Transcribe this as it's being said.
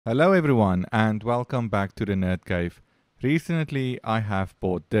Hello everyone and welcome back to the Nerd Cave. Recently I have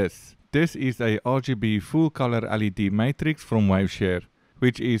bought this. This is a RGB full color LED matrix from Waveshare,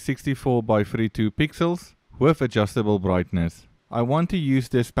 which is 64 by 32 pixels with adjustable brightness. I want to use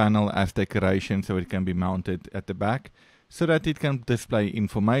this panel as decoration so it can be mounted at the back so that it can display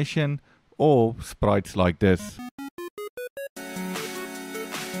information or sprites like this.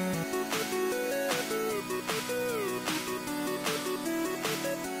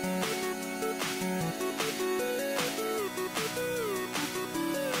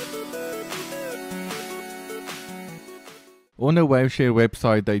 On the Waveshare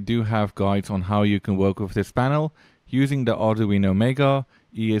website they do have guides on how you can work with this panel using the Arduino Mega,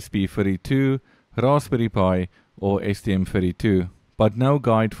 ESP32, Raspberry Pi or STM32, but no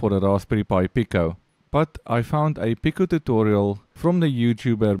guide for the Raspberry Pi Pico. But I found a Pico tutorial from the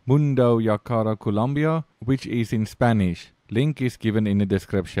YouTuber Mundo Yacara Colombia, which is in Spanish. Link is given in the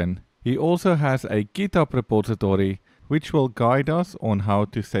description. He also has a GitHub repository which will guide us on how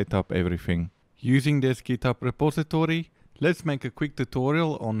to set up everything. Using this GitHub repository, let's make a quick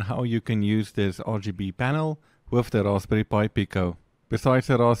tutorial on how you can use this RGB panel with the Raspberry Pi Pico. Besides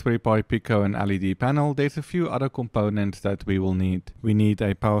the Raspberry Pi Pico and LED panel, there's a few other components that we will need. We need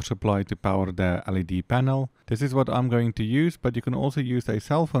a power supply to power the LED panel. This is what I'm going to use, but you can also use a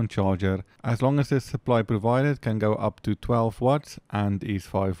cell phone charger as long as the supply provided can go up to 12 watts and is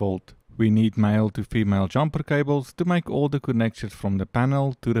 5 volt. We need male to female jumper cables to make all the connections from the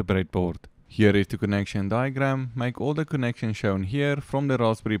panel to the breadboard. Here is the connection diagram. Make all the connections shown here from the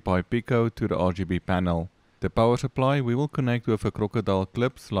Raspberry Pi Pico to the RGB panel. The power supply we will connect with a crocodile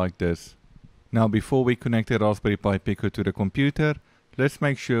clips like this. Now before we connect the Raspberry Pi Pico to the computer, let's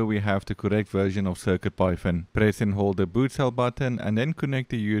make sure we have the correct version of CircuitPython. Press and hold the boot cell button and then connect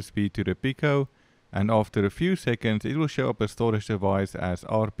the USB to the Pico, and after a few seconds it will show up a storage device as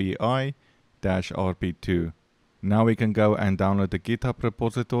RPI-RP2. Now we can go and download the GitHub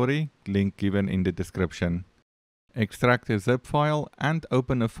repository, link given in the description. Extract a zip file and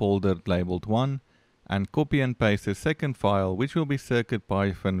open a folder labeled 1 and copy and paste the second file, which will be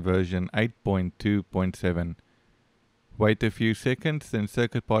CircuitPython version 8.2.7. Wait a few seconds, then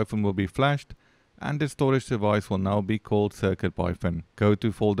CircuitPython will be flashed and the storage device will now be called CircuitPython. Go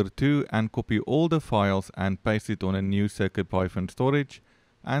to folder 2 and copy all the files and paste it on a new CircuitPython storage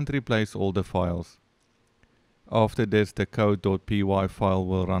and replace all the files. After this, the code.py file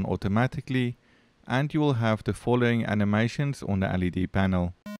will run automatically and you will have the following animations on the LED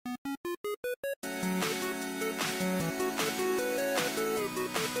panel.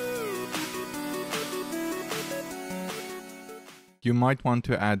 You might want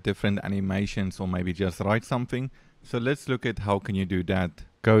to add different animations or maybe just write something, so let's look at how can you do that.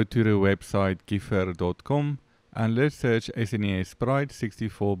 Go to the website giffer.com and let's search SNES Sprite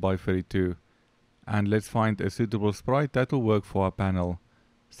 64 by 32. And let's find a suitable sprite that will work for our panel.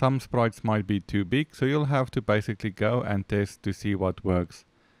 Some sprites might be too big, so you'll have to basically go and test to see what works.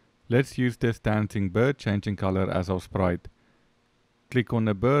 Let's use this dancing bird changing color as our sprite. Click on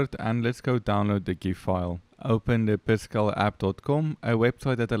the bird and let's go download the GIF file. Open the piscalapp.com, a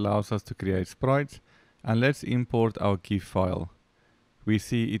website that allows us to create sprites, and let's import our GIF file. We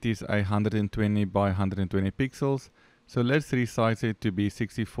see it is 120 by 120 pixels. So let's resize it to be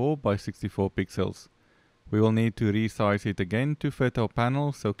 64 by 64 pixels. We will need to resize it again to fit our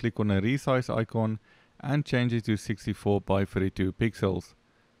panel, so click on the resize icon and change it to 64 by 32 pixels.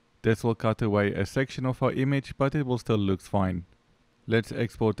 This will cut away a section of our image, but it will still look fine. Let's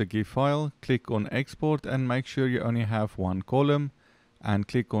export the GIF file, click on export and make sure you only have one column and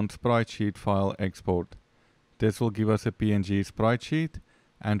click on sprite sheet file export. This will give us a PNG sprite sheet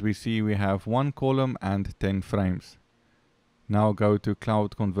and we see we have one column and 10 frames. Now go to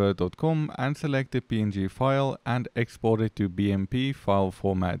cloudconvert.com and select the PNG file and export it to BMP file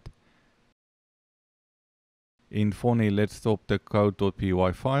format. In Phony, let's stop the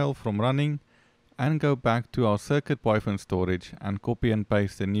code.py file from running and go back to our CircuitPython storage and copy and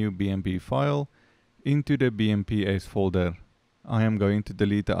paste the new BMP file into the BMPs folder. I am going to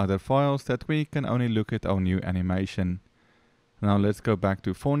delete the other files that we can only look at our new animation. Now let's go back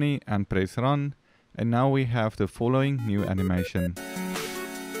to Phony and press run. And now we have the following new animation.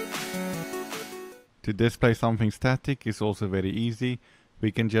 To display something static is also very easy.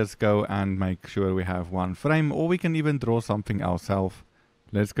 We can just go and make sure we have one frame, or we can even draw something ourselves.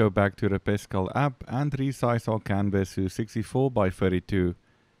 Let's go back to the Pascal app and resize our canvas to 64 by 32.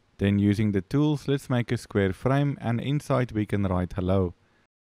 Then using the tools, let's make a square frame and inside we can write hello.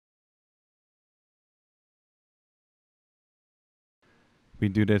 We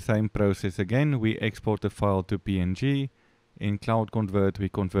do the same process again. We export the file to PNG. In Cloud Convert, we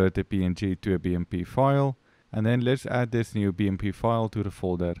convert the PNG to a BMP file. And then let's add this new BMP file to the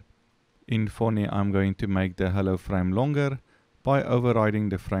folder. In Fonny, I'm going to make the hello frame longer by overriding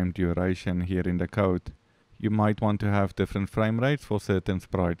the frame duration here in the code. You might want to have different frame rates for certain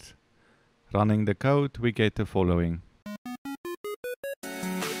sprites. Running the code, we get the following.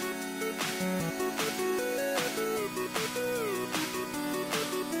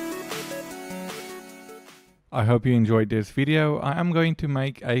 I hope you enjoyed this video. I am going to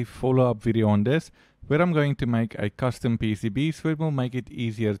make a follow-up video on this, where I'm going to make a custom PCB so it will make it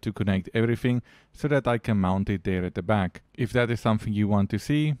easier to connect everything so that I can mount it there at the back. If that is something you want to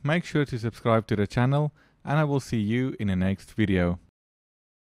see, make sure to subscribe to the channel, and I will see you in the next video.